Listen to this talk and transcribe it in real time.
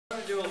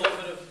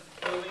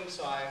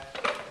so I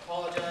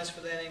apologize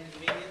for that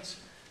inconvenience.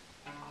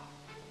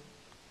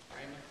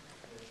 Raymond,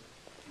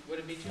 would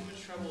it be too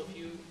much trouble if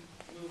you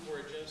move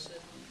where Joe's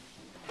sitting?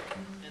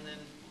 And then,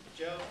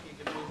 Joe, you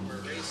can move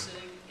where Ray's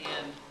sitting,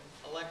 and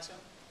Alexa?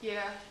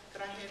 Yeah.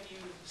 Could I have you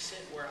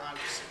sit where I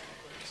was sitting,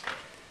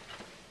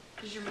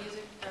 please? Is your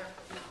music there?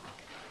 No.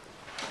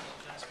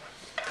 That's fine.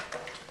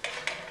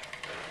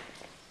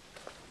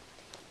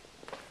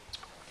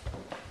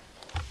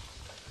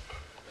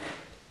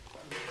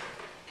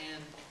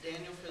 And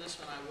Daniel, for this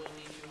one, I will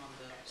need you on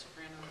the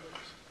soprano,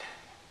 please.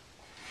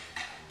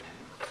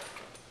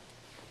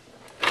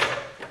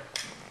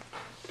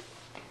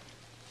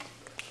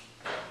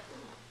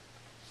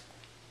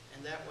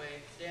 And that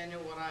way,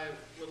 Daniel, what I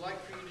would like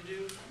for you to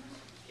do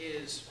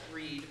is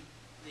read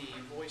the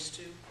voice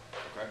 2.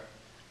 Okay.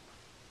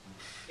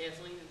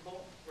 Kathleen and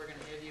Cole, we're going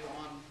to have you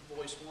on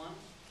voice 1.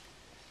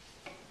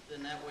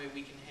 Then that way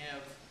we can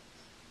have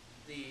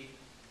the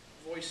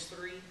voice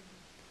 3,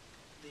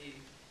 the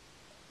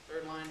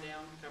third line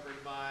down,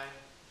 covered by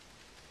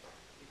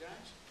you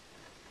guys,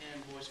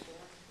 and voice 4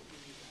 will be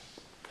you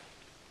guys.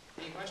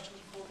 Any questions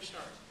before we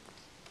start?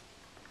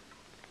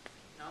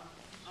 No?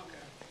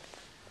 Okay.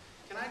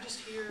 Can I just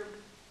hear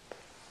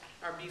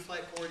our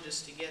B-flat chord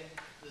just to get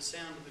the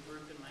sound of the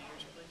group in my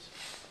ears, please?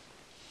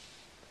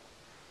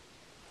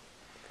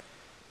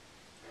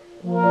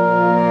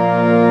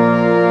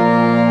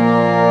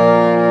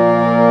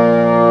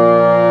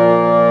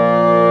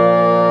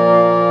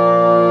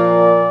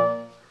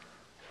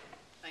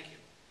 Thank you.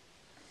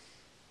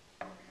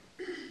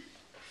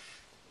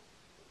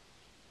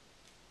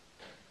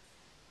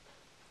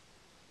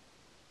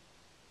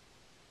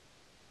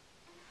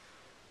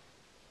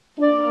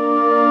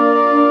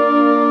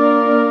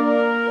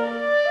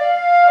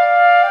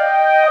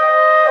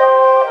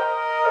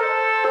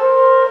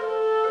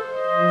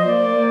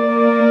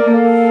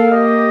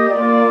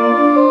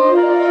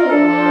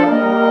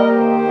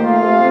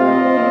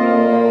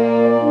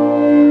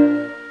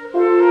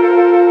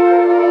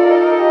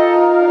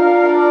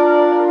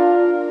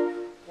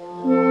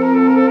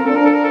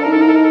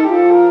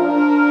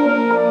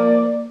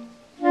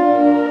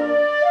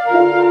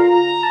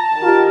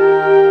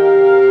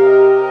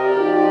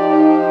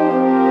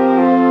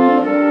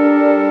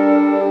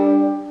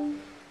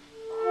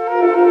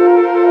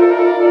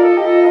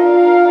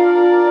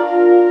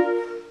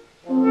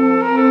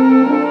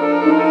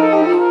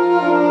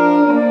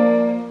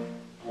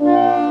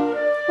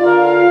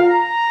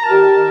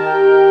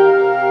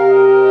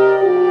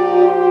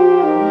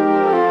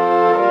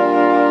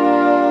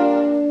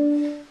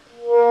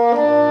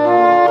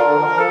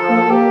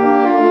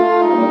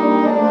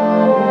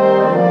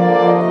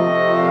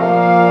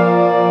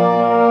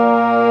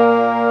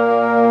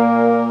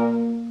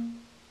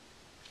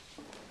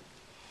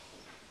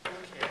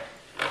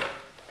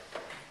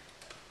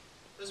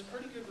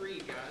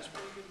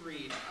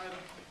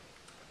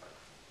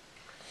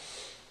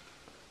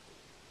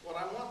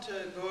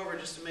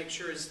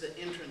 Sure is the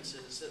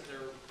entrances, that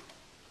they're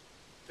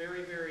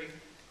very, very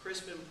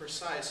crisp and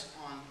precise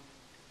on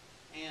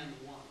and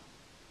 1,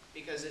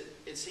 because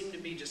it seemed to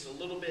be just a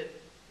little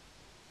bit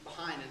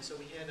behind, and so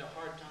we had a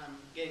hard time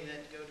getting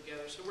that to go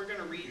together. So we're going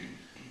to read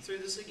through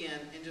this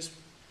again and just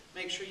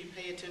make sure you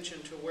pay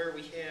attention to where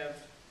we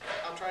have,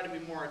 I'll try to be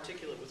more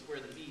articulate with where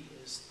the beat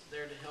is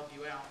there to help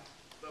you out,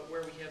 but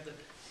where we have the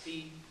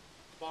beat,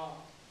 ba,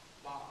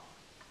 ba,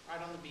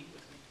 right on the beat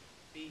with me,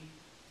 beat,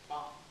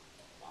 ba.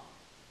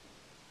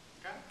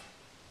 Okay?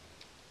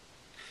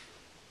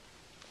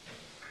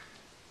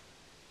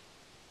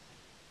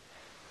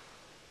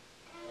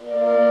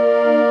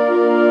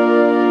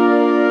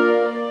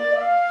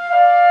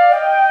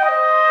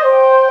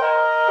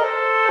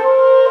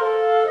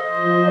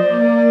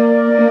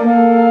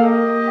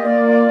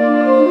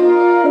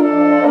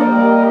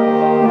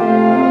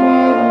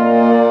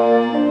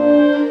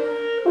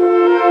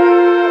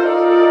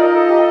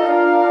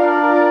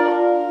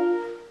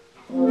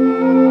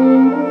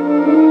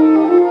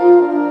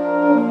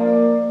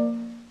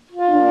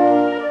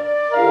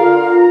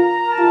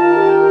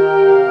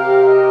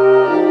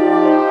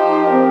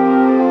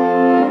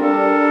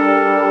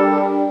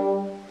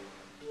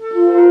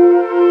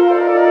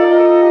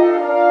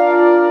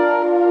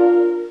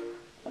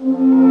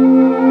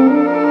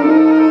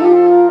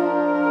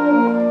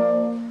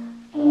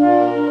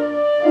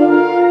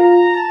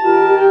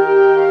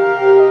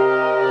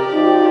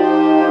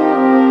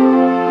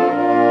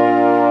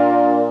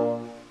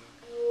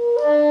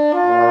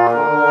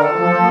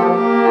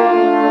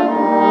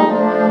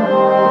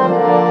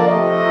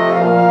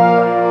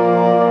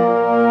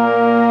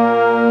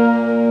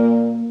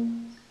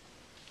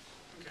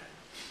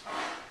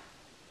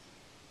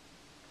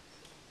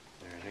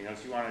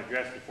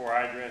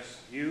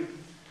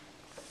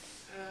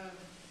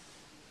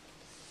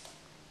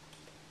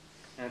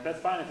 And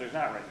that's fine if there's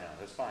not right now.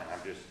 That's fine. I'm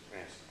just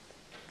asking.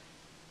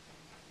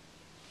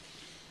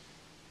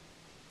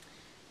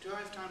 Do I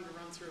have time to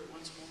run through it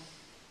once more?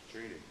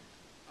 Sure you do. Okay.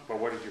 But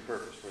what is your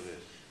purpose for this?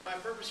 My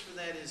purpose for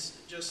that is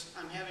just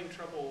I'm having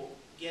trouble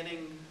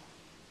getting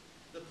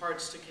the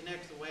parts to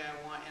connect the way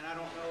I want, and I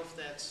don't know if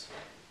that's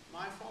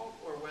my fault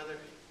or whether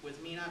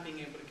with me not being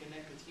able to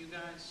connect with you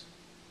guys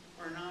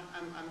or not.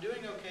 I'm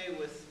doing okay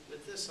with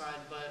this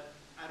side, but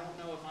I don't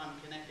know if I'm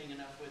connecting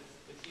enough with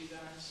you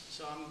guys.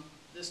 So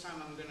this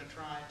time I'm going to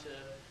try to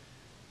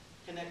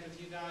connect with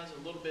you guys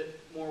a little bit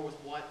more with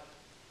what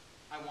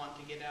I want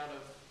to get out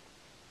of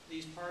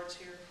these parts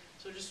here.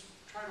 So just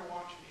try to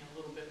watch me a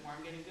little bit more.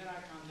 I'm getting good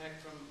eye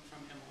contact from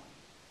Emily.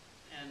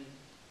 And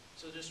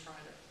so just try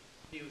to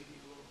be with me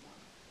a little more.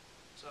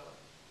 So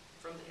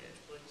from the edge,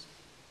 please.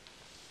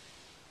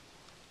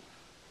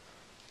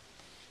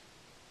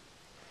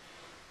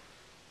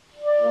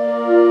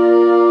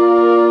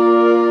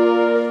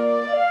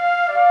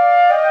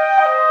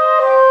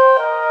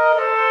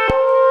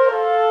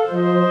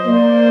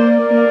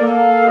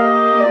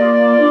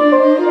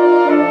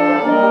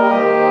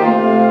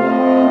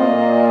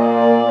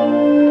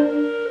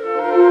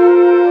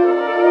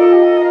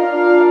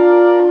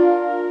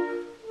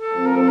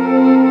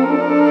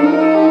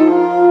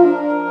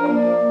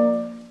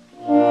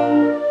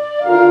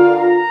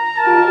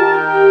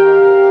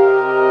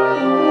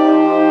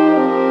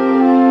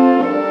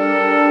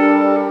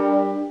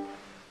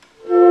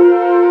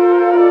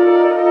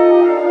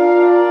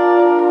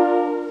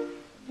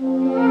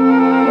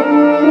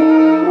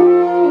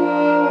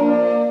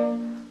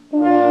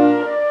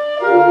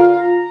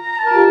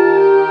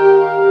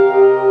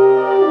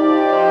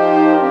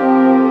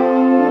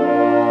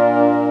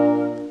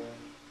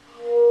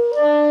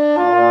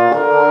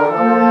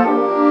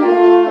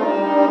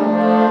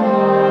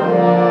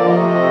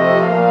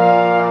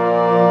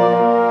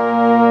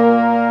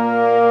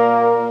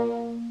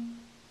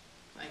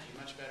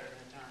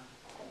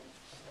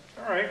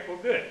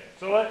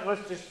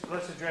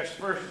 Let's address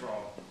first of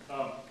all.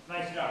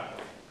 Nice job,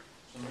 though.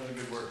 Some really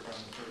good work on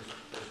the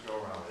first go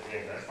around. Yeah,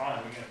 that's fine.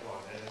 We can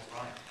applaud that. That's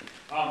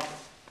fine.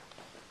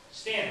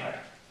 Stand height.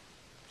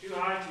 Too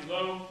high, too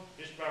low,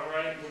 just about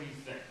right. What do you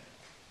think?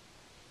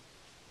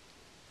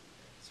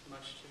 It's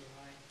much too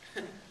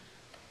high.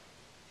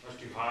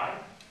 Much too high?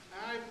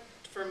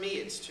 For me,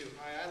 it's too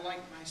high. I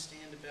like my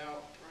stand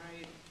about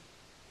right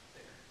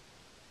there.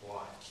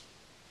 Why?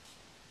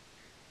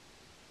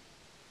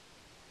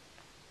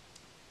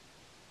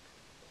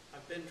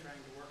 I've been trying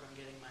to work on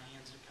getting my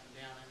hands to come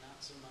down and not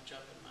so much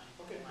up in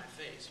my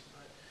face,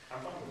 but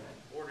I'm fine with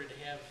that. in order to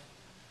have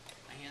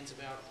my hands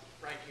about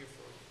right here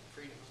for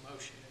freedom of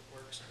motion, it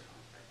works.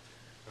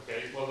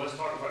 Okay, well, let's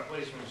talk about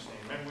placement of stand.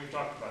 Remember, we've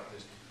talked about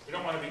this. We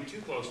don't want to be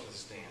too close to the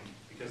stand,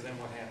 because then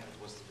what happens?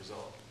 What's the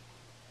result?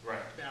 Right.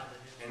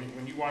 And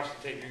when you watch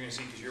the tape, you're going to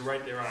see, because you're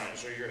right there on it,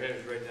 so your head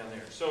is right down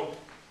there. So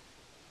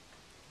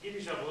give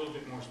yourself a little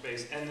bit more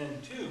space. And then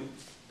two,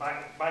 by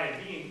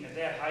it being at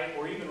that height,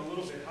 or even a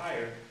little bit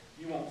higher,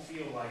 you won't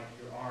feel like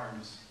your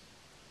arms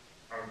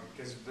are,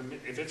 because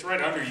if it's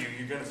right under you,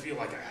 you're going to feel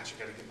like, gosh, I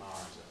got to get my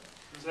arms up.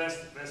 So that's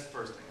the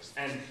first thing.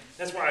 And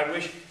that's why I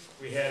wish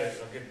we had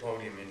a good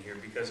podium in here,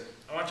 because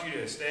I want you to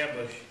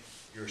establish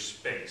your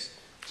space.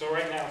 So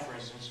right now, for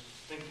instance,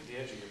 think that the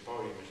edge of your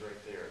podium is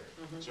right there.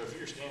 Mm-hmm. So if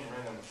you're standing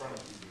right on the front of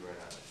it, you'd be right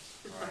on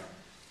it. All right.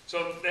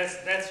 So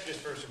that's just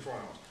first and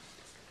foremost.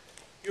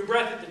 Your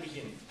breath at the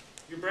beginning.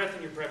 Your breath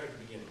and your prep at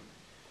the beginning.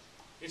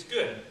 It's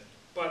good,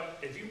 but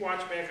if you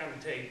watch back on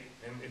the tape,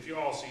 and if you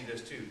all see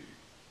this too,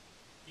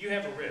 you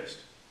have a wrist,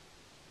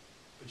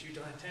 but you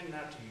tend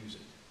not to use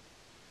it.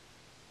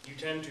 You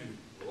tend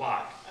to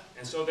lock.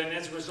 And so then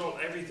as a result,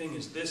 everything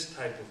is this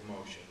type of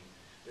motion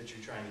that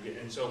you're trying to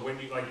get. And so when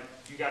you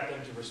got them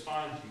to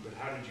respond to you, but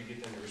how did you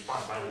get them to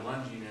respond? By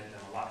lunging at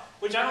them a lot.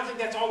 Which I don't think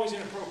that's always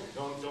inappropriate.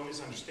 Don't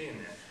misunderstand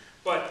that.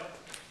 But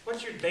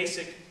what's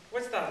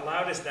the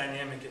loudest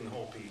dynamic in the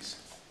whole piece?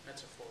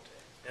 That's a forte.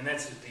 And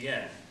that's at the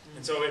end.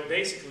 And so it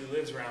basically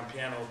lives around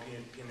piano,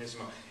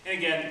 pianissimo. And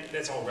again,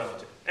 that's all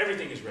relative.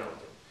 Everything is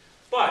relative.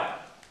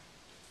 But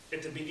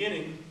at the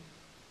beginning,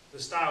 the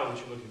style that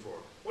you're looking for,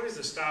 what is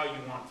the style you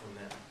want from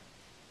them?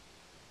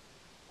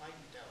 Light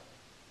and delicate.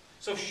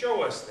 So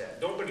show us that.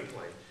 Nobody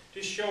play.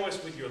 Just show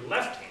us with your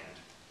left hand,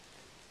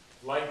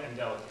 light and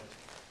delicate,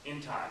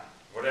 in time.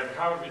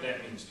 However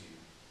that means to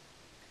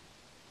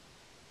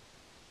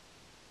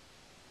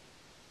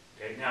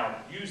you. Okay, now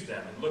use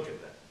them and look at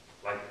them,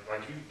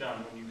 like you've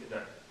done when you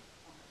conduct it.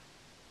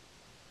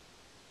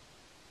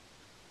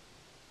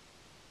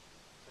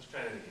 Let's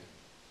try that again.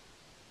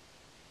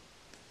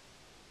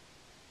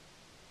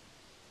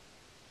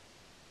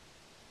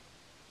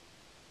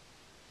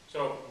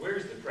 So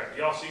where's the prep?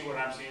 Y'all see what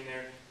I'm seeing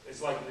there? It's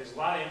like there's a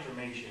lot of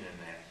information in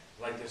that.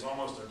 Like there's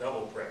almost a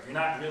double prep. You're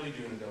not really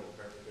doing a double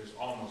prep, but there's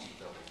almost a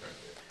double prep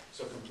there.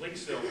 So complete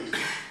stillness.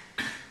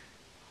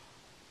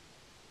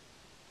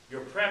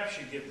 Your prep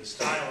should give the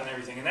style and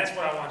everything, and that's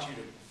what I want you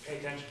to pay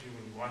attention to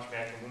when you watch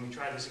back. And when we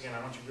try this again,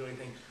 I want you to really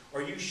think,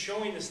 are you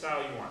showing the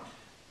style you want?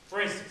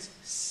 For instance,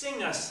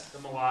 sing us the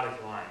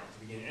melodic line at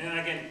the beginning. And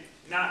again,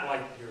 not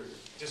like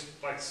just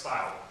like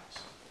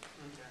style-wise.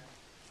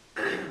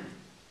 Okay.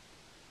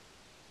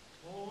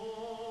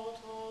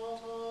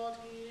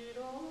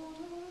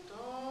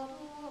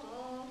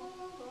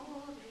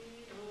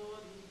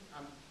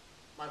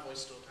 My voice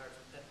voice still tired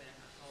from Pet Band,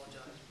 I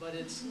apologize. But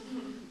it's...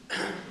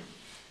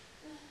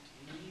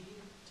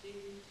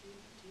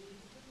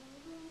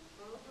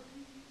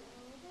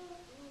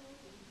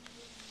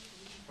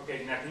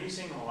 Okay, now can you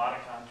sing the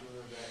melodic contour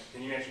of that?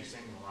 Can you actually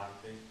sing the melodic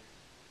thing?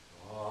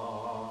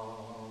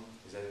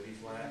 Is that a B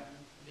flat?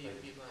 B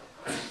flat.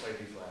 Play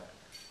B flat.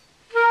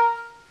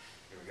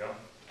 Here we go.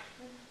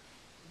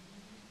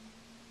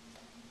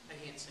 I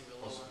can't sing the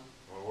low one.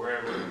 Or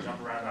wherever,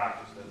 jump around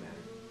octaves, doesn't matter.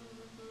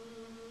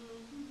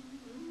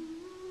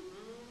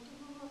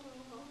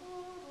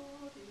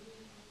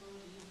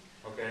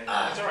 Okay,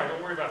 that's all right,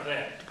 don't worry about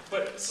that.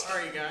 But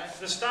Sorry, guys.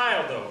 the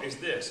style, though, is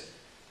this.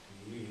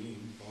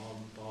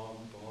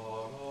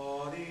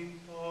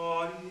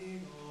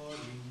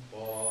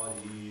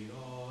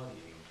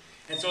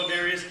 And so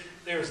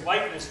there's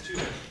lightness to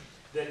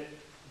it,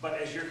 but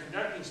as your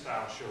conducting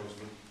style shows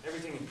me,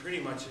 everything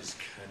pretty much is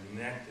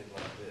connected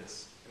like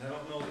this. And I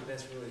don't know that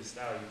that's really the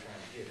style you're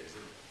trying to get, is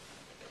it?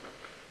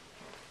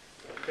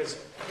 Because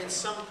in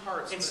some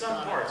parts.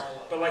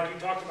 But like you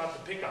talked about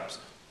the pickups,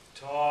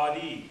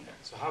 ta-dee.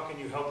 So how can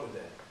you help with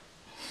that?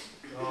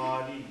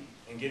 Ta-dee.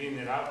 And getting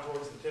it out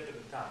towards the tip of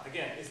the tongue.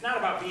 Again, it's not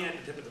about being at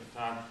the tip of the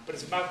tongue, but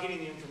it's about getting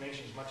the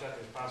information as much out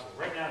there as possible.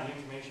 Right now, the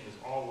information is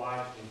all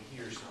live in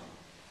here somewhere.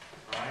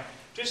 All right?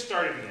 Just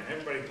start it again.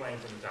 Everybody playing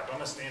from the top. I'm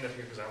going to stand up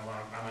here because I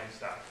might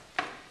stop.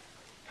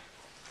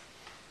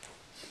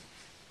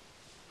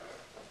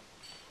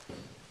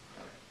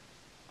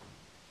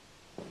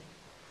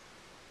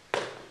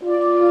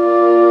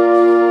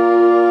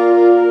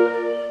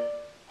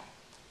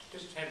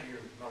 Just have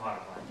your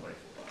melodic line play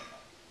for us.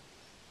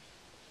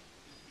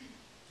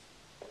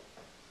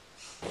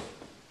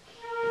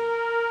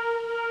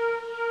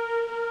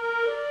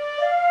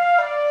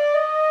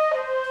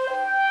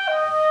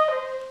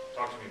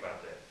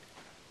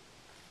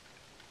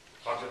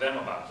 Them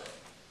about that.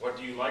 What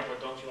do you like? What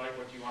don't you like?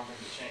 What do you want them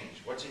to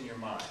change? What's in your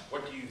mind?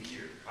 What do you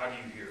hear? How do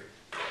you hear it?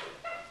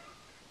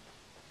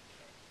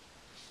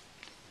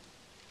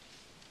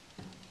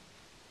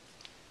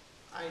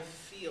 I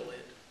feel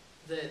it,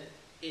 that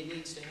it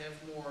needs to have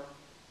more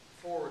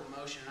forward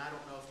motion. I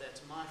don't know if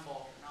that's my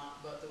fault or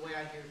not, but the way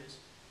I hear it is,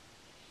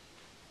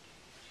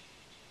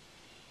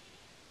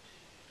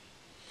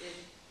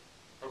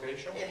 okay,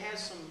 sure. It has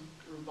some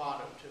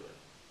rubato to it.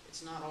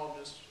 It's not all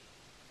just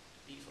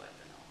B flat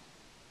vanilla.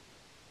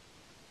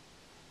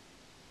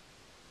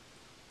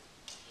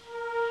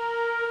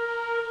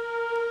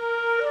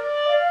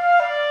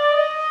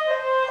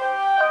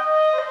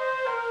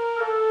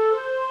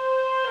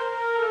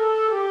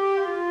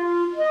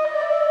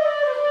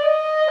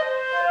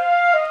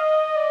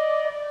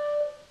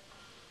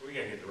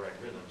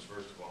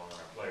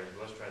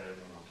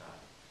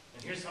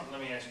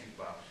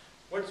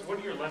 What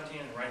are your left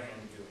hand and right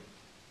hand doing?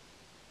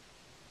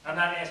 I'm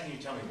not asking you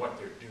to tell me what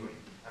they're doing.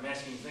 I'm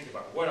asking you to think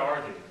about what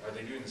are they doing? Are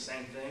they doing the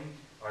same thing?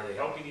 Are they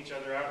helping each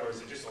other out? Or is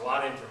it just a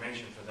lot of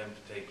information for them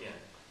to take in?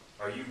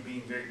 Are you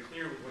being very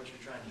clear with what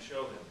you're trying to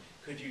show them?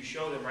 Could you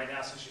show them right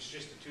now, since it's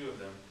just the two of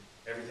them,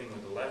 everything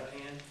with the left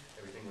hand,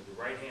 everything with the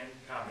right hand,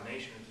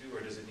 combination of the two,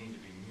 or does it need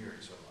to be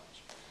mirrored so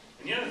much?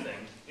 And the other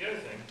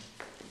thing,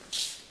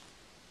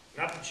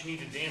 not that you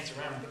need to dance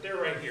around, but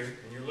they're right here,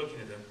 and you're looking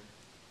at them,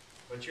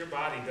 but your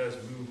body does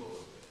move a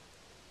little bit.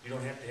 You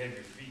don't have to have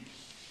your feet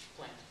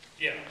plant.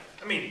 Yeah,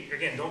 I mean,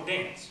 again, don't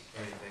dance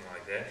or anything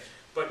like that,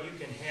 but you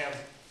can have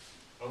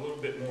a little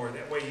bit more.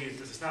 That way,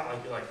 it's not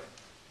like you're like,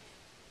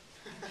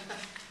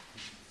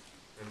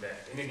 and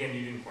back. And again,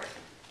 you didn't quite.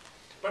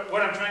 But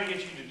what I'm trying to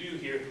get you to do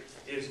here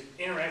is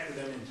interact with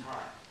them in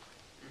time.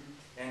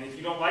 And if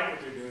you don't like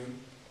what they're doing,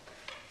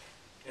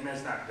 and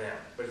that's not them,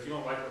 but if you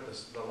don't like what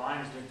the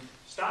line is doing,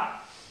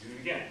 stop. Do it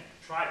again.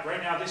 Try it.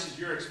 Right now, this is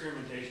your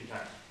experimentation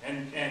time.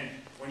 And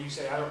when you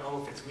say, I don't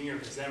know if it's me or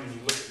if it's them, and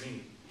you look at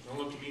me, don't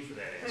look at me for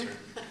that answer.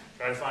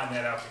 Try to find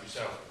that out for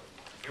yourself.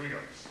 Here we go.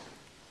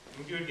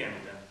 We'll do it again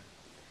with them.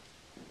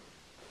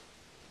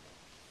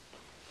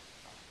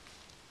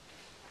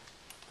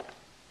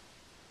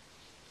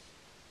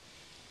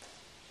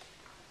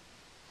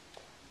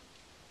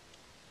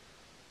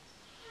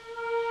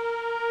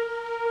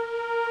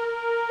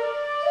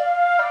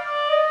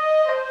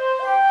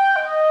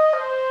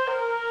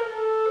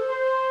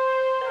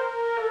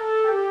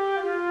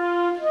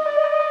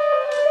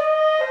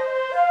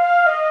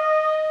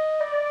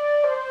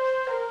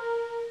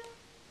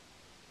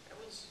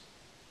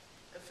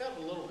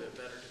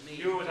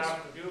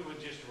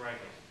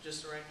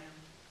 Just the right hand?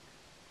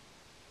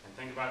 And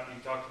think about,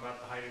 you talked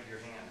about the height of your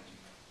hand.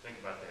 Think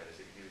about that. Is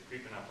it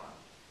creeping up on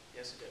you?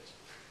 Yes, it is.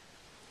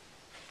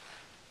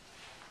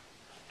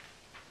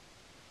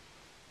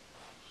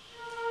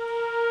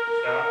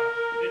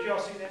 Did you all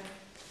see that?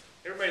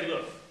 Everybody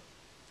look.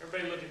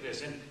 Everybody look at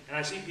this. And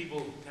I see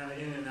people kind of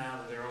in and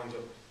out of their own. So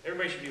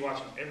everybody should be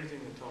watching everything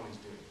that Tony's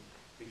doing,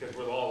 because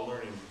we're all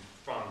learning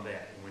from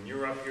that. And when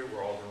you're up here,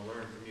 we're all going to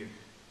learn from you.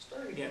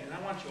 Start it again. And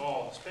I want you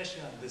all,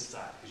 especially on this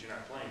side, because you're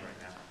not playing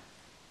right now,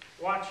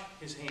 watch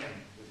his hand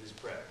with his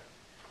breath.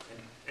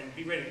 And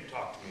be ready to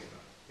talk to me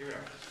about it. Here we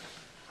are.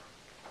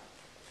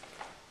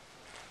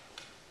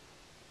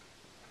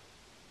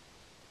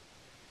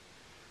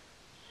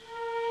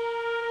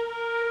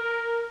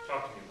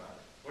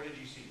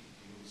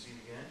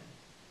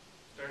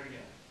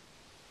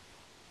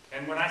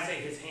 when I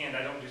say his hand,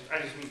 I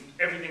just mean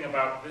everything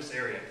about this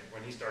area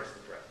when he starts the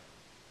prep.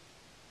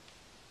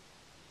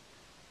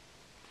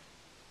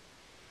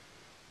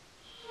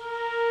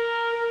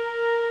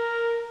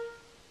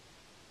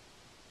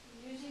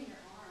 Using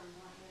your arm,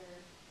 not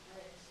your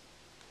wrist.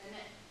 And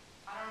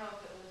I don't know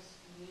if it was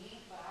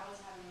me, but I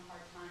was having a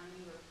hard time when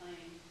you were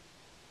playing,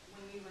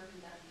 when you were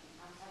conducting.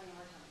 I was having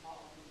a hard time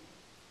following you.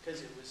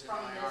 Because it was in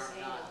From my this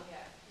arm, angle, not.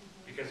 yeah.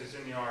 Because it's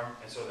in the arm,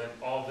 and so then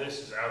all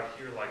this is out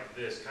here like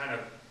this, kind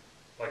of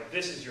like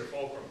this is your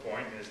fulcrum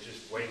point, and it's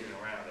just waving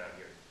around out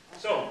here.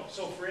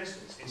 So for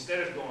instance, instead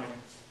of going,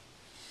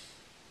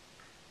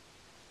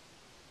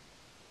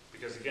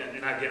 because again,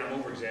 I'm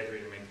over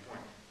exaggerating to make the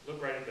point.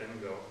 Look right at them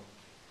and go.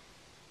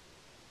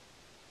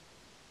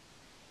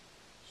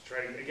 Just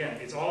try to,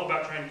 again, it's all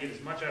about trying to get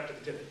as much out to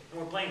the tip.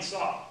 And we're playing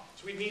soft,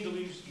 so we need to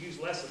use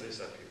less of this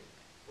up here.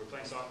 We're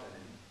playing soft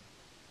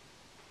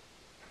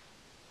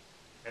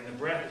and in. And the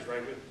breath is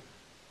right with it.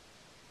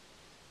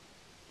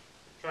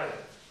 Try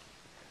that.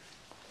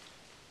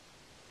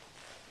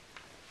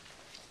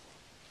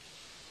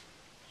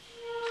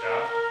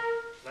 Stop.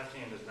 Left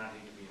hand does not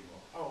need to be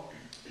involved. Oh.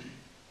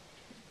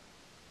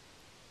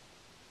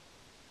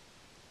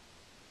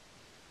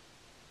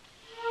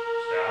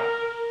 Stop.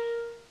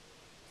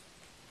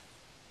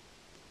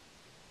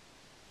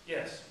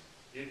 Yes,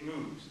 it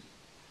moves.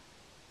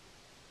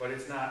 But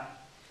it's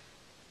not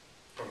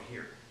from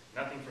here.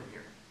 Nothing from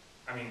here.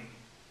 I mean,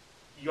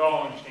 you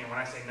all understand when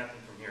I say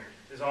nothing from here,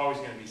 there's always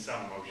going to be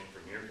some motion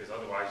from here, because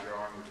otherwise your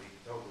arm would be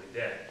totally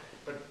dead.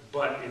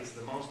 But it's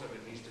the most of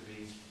it needs to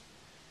be,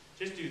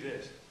 just do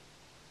this.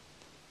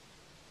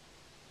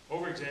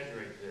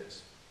 Over-exaggerate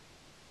this.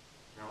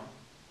 No?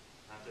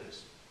 Not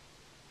this.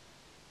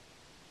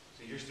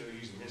 So you're still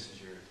using this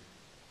as your,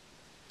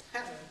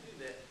 How do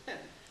I do that?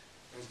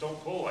 and don't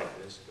pull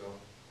like this, go.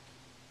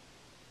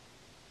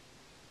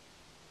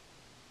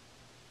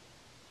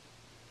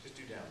 Just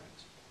do downwards.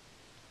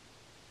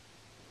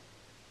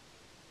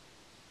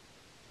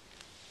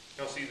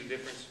 Y'all see the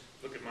difference?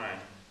 Look at mine.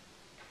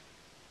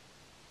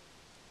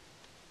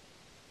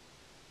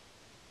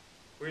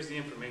 Where's the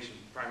information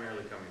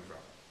primarily coming from?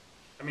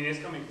 I mean, it's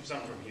coming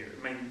some from here.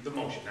 I mean, the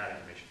motion, not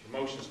information. The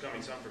motion is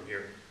coming some from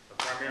here, but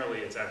primarily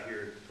it's out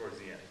here towards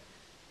the end.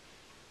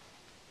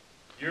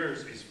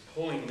 Yours is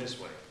pulling this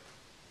way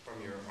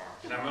from your arm.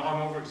 And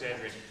I'm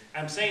over-exaggerating.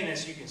 I'm saying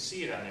this so you can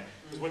see it on there.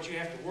 Because what you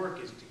have to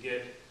work is to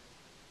get,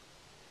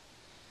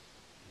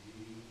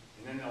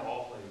 and then they'll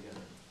all play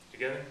together.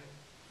 Together?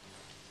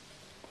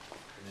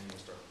 And then we'll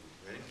start.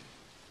 Ready?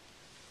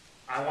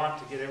 I want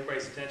to get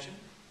everybody's attention,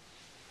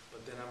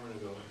 but then I'm going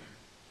to go.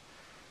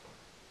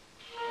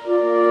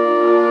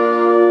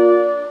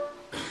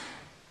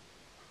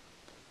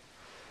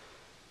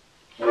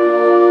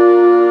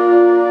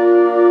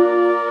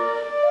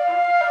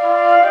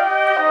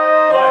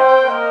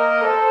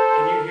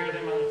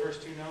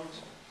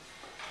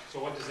 So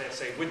what does that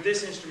say? With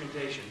this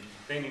instrumentation,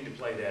 they need to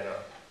play that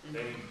up.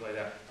 They need to play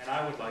that. And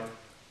I would like,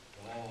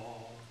 da,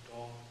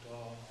 da, da,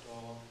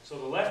 da. So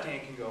the left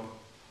hand can go,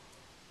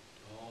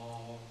 da,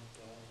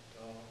 da,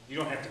 da. You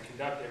don't have to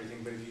conduct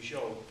everything, but if you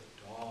show,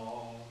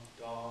 da,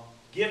 da,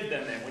 give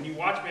them that. When you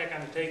watch back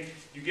on the tape,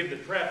 you give the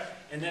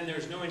prep, and then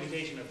there's no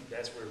indication of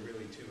that's where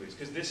really two is.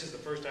 Because this is the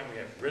first time we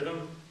have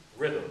rhythm,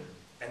 rhythm.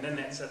 And then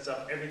that sets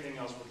up everything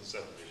else with the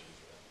subdivision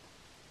for that.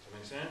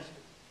 Does that make sense?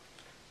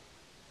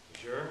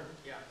 Sure?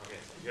 Yeah. Okay,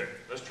 good.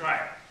 Let's try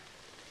it.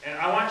 And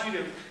I want you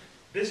to,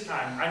 this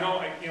time, I know,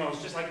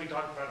 it's just like we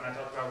talked about, and I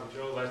talked about with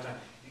Joe last time.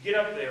 You get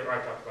up there, or I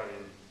talked about it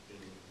in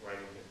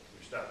writing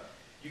your stuff.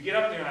 You get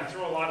up there and I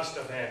throw a lot of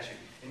stuff at you,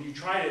 and you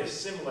try to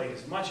assimilate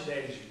as much of that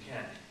as you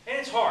can. And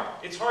it's hard.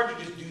 It's hard to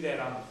just do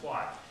that on the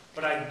fly.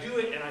 But I do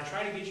it, and I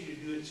try to get you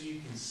to do it so you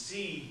can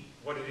see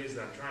what it is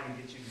that I'm trying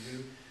to get you to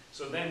do.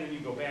 So then when you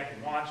go back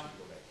and watch, and you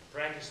go back and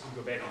practice, and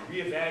you go back and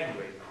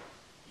reevaluate,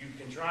 you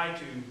can try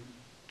to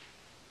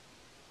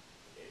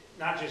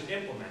not just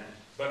implement it,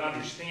 but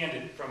understand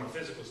it from a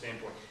physical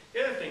standpoint.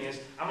 The other thing is,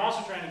 I'm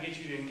also trying to get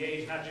you to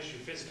engage not just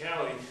your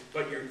physicality,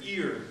 but your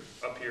ear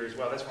up here as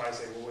well. That's why I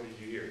say, well, what did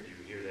you hear? Do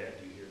you hear that?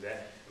 Do you hear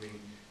that? I mean,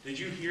 did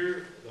you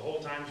hear the whole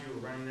time you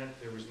were running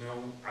that, there was no,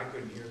 I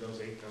couldn't hear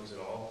those 8 notes at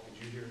all.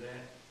 Did you hear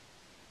that?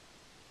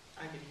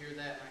 I could hear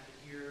that, and I could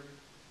hear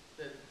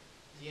that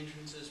the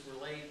entrances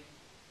were late.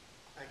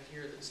 I could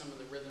hear that some of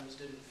the rhythms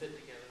didn't fit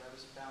together. That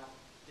was about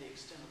the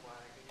extent of what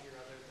I could hear,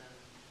 other than.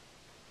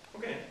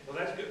 Okay, well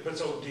that's good. But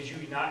so did you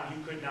not,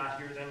 you could not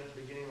hear them at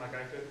the beginning like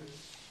I couldn't?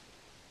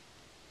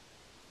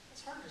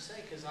 It's hard to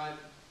say, because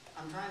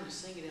I'm trying to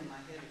sing it in my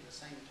head at the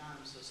same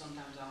time, so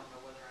sometimes I don't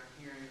know whether I'm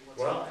hearing what's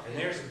Well, in my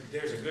and head.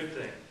 there's a good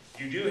thing.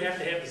 You do have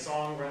to have the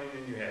song running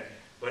in your head,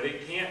 but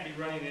it can't be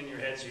running in your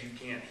head so you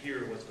can't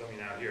hear what's coming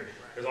out here.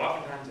 Because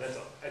oftentimes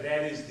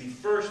that is the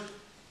first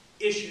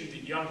issue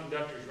that young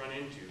conductors run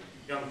into,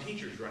 young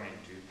teachers run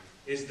into,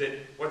 is that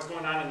what's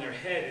going on in their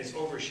head is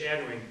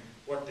overshadowing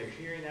what they're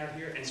hearing out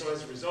here. And so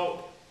as a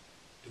result,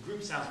 the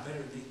group sounds better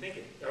than they think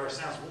it, or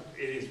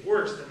it is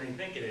worse than they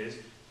think it is,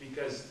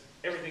 because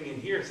everything in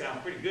here sounds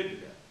pretty good to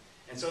them.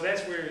 And so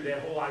that's where that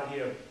whole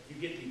idea of you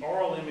get the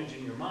oral image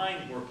in your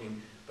mind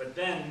working, but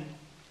then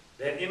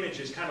that image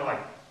is kind of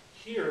like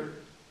here,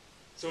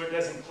 so it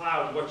doesn't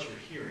cloud what you're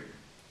hearing.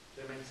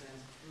 Does that make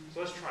sense?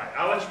 So let's try it.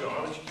 I'll let you go.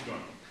 I'll let you keep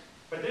going.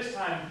 But this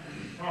time,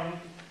 Tony,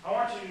 I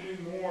want you to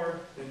do more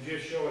than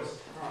just show us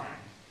time.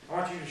 I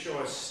want you to show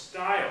us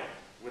style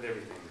with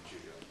everything that you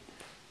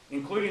do,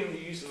 including the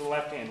use of the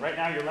left hand. Right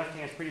now, your left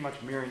hand is pretty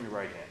much mirroring your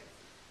right hand.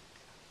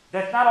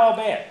 That's not all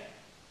bad.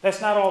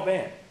 That's not all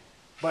bad.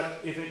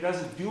 But if it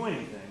doesn't do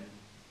anything,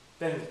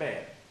 then it's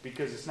bad,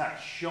 because it's not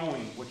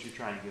showing what you're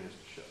trying to get us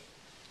to show.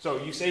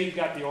 So you say you've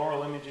got the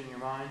oral image in your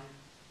mind.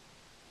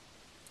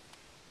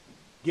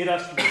 Get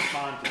us to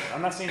respond to it.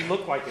 I'm not saying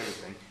look like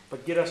everything,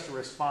 but get us to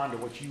respond to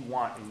what you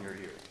want in your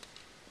ear.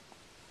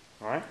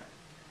 All right?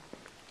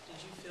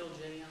 Did you fill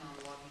Jay in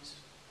on what he's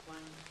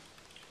playing?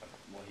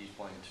 Well, he's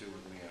playing two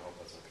with me. I hope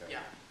that's okay.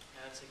 Yeah,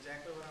 that's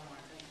exactly what I want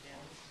to think, Dan.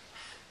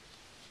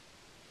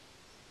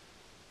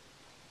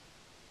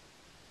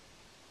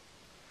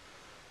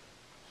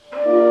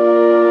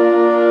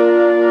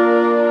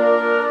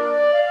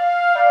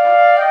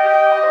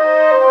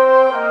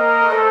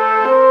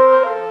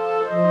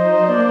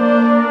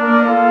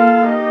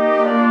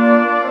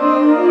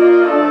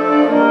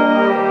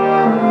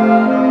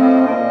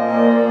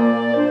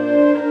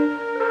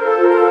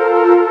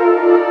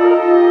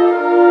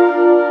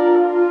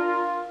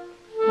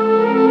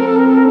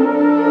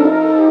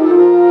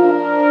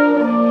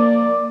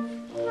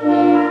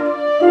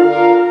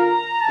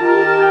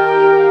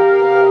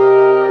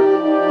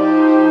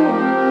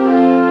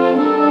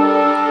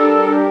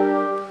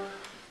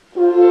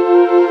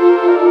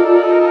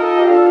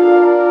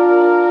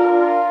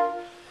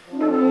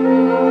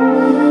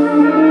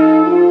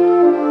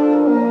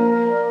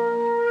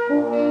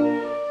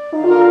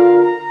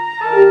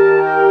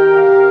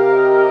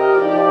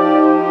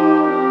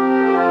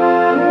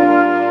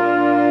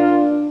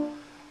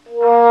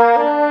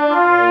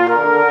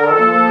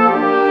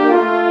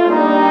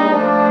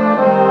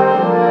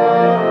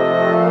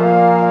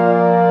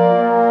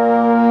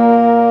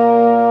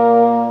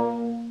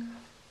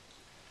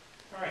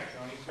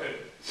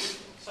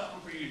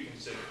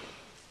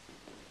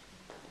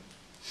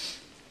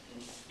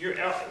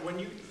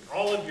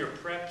 All of your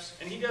preps,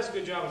 and he does a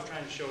good job of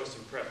trying to show us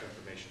some prep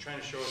information, trying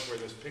to show us where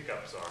those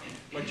pickups are.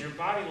 But your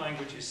body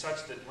language is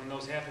such that when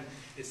those happen,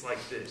 it's like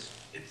this.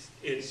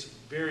 It's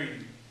very,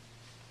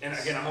 and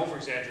again, I'm over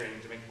exaggerating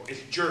to make a point.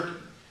 It's jerky,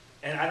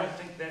 and I don't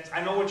think that's.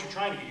 I know what you're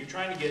trying to get. You're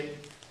trying to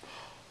get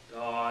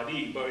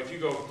da-dee, but if you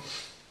go,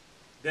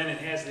 then it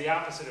has the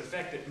opposite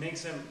effect. It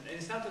makes them. And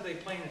it's not that they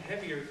play it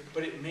heavier,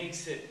 but it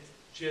makes it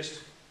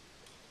just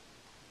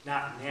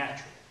not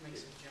natural.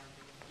 Makes it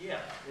jumpy. Yeah,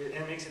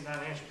 it makes it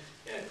not natural.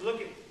 Yeah, look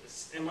at,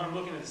 and when I'm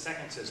looking at the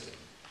second system,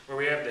 where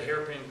we have the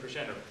hairpin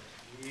crescendo.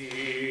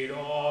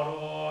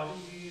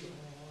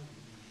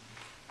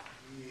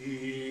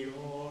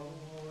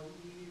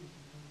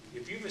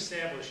 If you've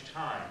established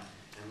time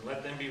and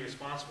let them be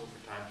responsible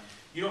for time,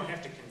 you don't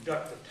have to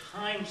conduct the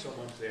time so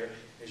much there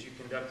as you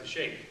conduct the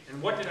shape.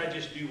 And what did I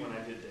just do when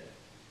I did that?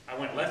 I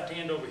went left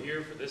hand over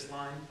here for this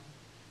line,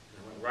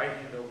 and I went right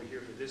hand over here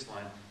for this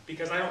line,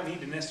 because I don't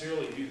need to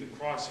necessarily do the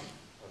crossing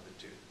of the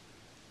two.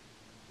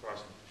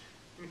 Crossing.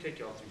 Let me take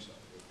you all through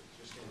something real quick.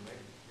 Just in the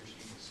here so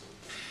you can see.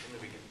 In the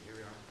beginning, here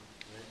we are.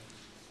 Right?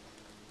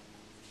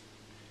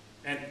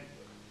 And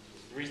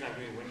the reason I'm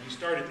doing it, when you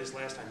started this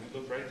last time, you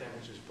looked right then,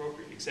 which is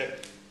appropriate,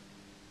 except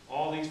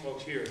all these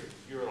folks here,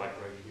 you're like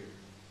right here.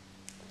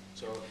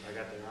 So I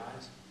got their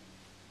eyes.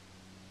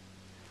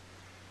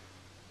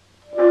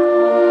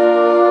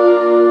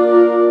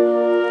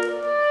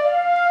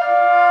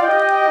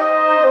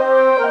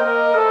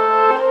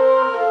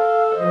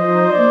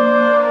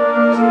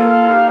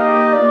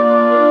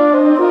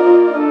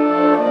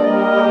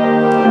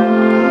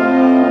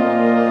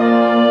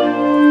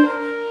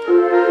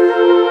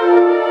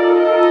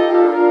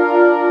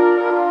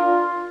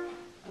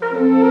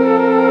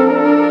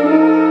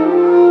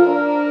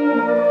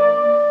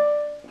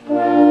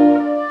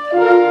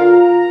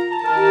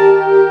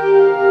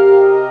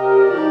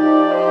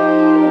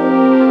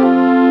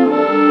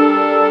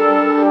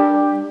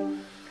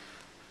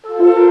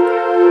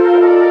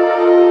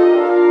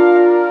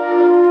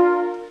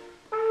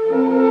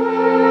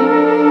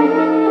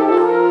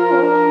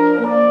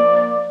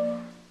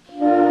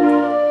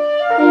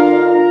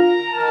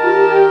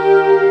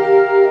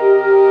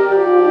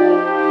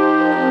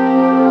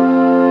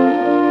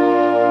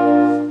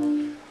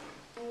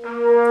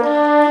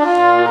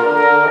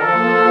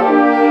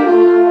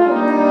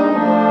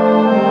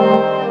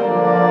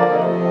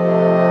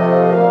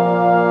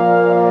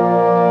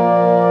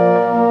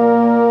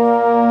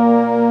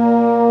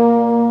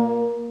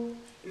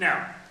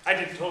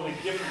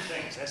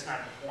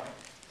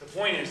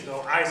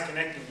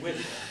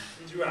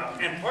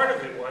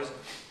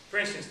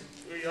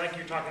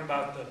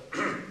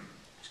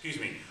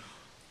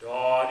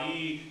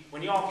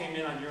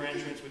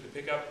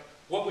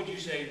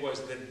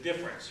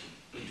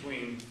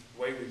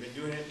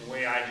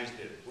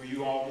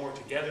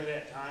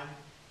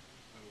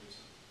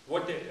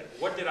 What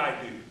did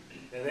I do?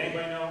 Does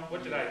anybody know?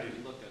 What did I do?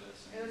 You looked at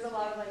us. It was a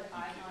lot of like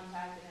eye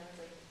contact, and it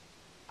was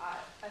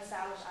like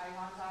established eye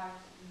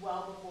contact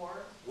well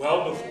before.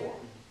 Well before.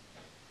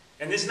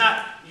 And this is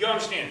not, you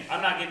understand,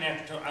 I'm not getting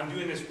after, I'm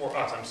doing this for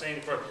us, I'm saying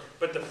it for,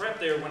 but the prep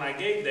there, when I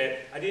gave that,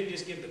 I didn't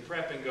just give the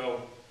prep and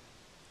go,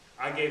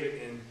 I gave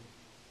it in,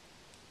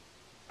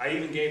 I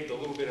even gave the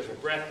little bit of a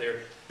breath there.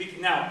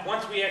 Now,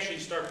 once we actually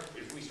start,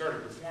 if we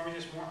started performing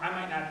this more, I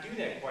might not do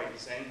that quite the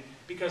same,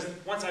 because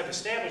once I've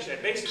established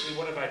that, basically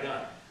what have I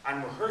done?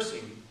 I'm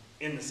rehearsing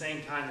in the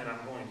same time that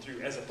I'm going through,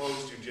 as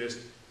opposed to just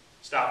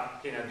stop,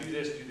 okay, now do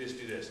this, do this,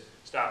 do this,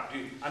 stop,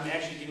 do, I'm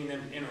actually getting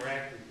them to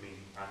interact with me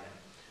on that.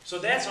 So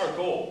that's our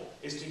goal,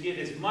 is to get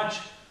as much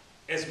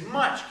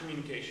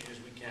communication as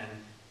we can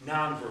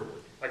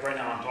non-verbally. Like right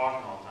now I'm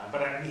talking all the time, but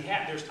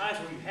there's times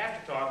where you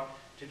have to talk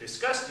to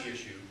discuss the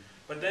issue,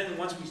 but then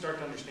once we start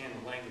to understand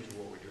the language of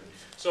what we're doing.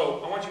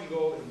 So I want you to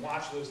go and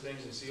watch those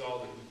things and see all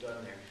that we've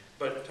done there.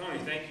 But Tony,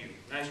 thank you.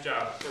 Nice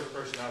job, first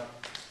person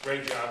up.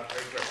 Great job,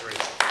 great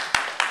preparation.